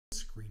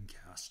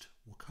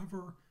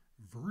cover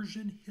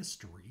version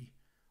history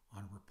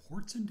on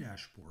reports and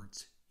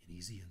dashboards in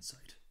Easy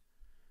Insight.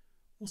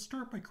 We'll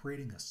start by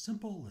creating a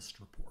simple list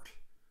report.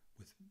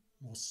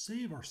 We'll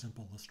save our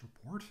simple list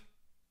report.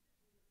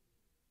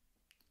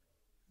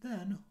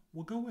 Then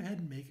we'll go ahead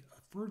and make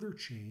a further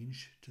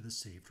change to the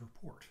saved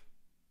report.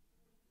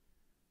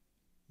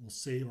 We'll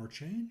save our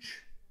change.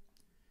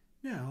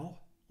 Now,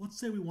 let's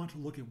say we want to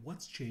look at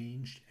what's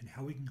changed and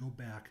how we can go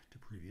back to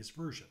previous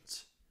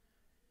versions.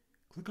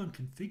 Click on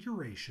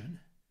Configuration,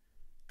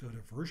 go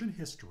to Version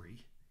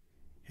History,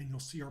 and you'll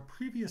see our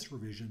previous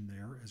revision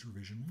there as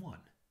Revision 1.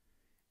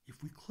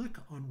 If we click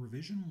on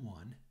Revision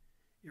 1,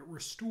 it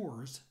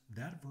restores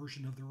that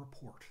version of the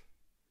report.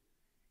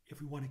 If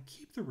we want to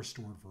keep the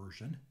restored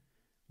version,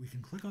 we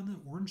can click on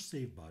the orange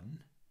Save button,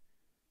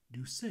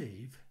 do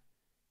Save,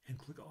 and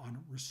click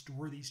on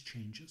Restore these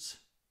changes.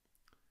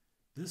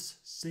 This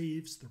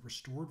saves the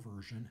restored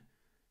version.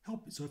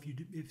 So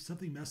if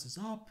something messes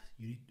up,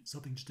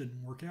 something just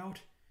didn't work out,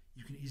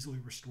 you can easily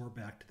restore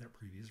back to that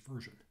previous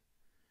version.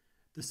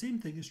 The same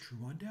thing is true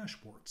on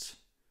dashboards.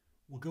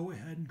 We'll go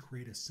ahead and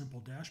create a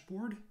simple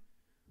dashboard.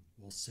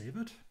 We'll save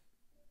it.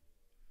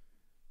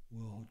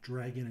 We'll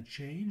drag in a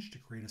change to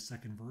create a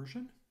second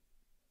version.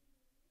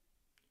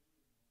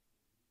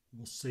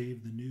 We'll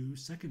save the new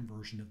second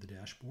version of the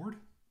dashboard.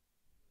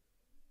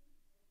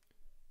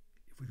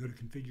 If we go to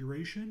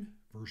Configuration,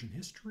 Version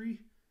History,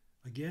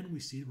 again we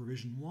see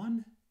Revision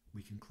 1.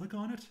 We can click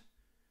on it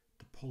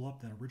to pull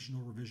up that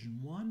original Revision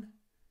 1,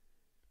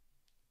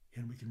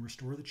 and we can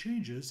restore the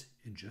changes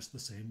in just the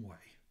same way.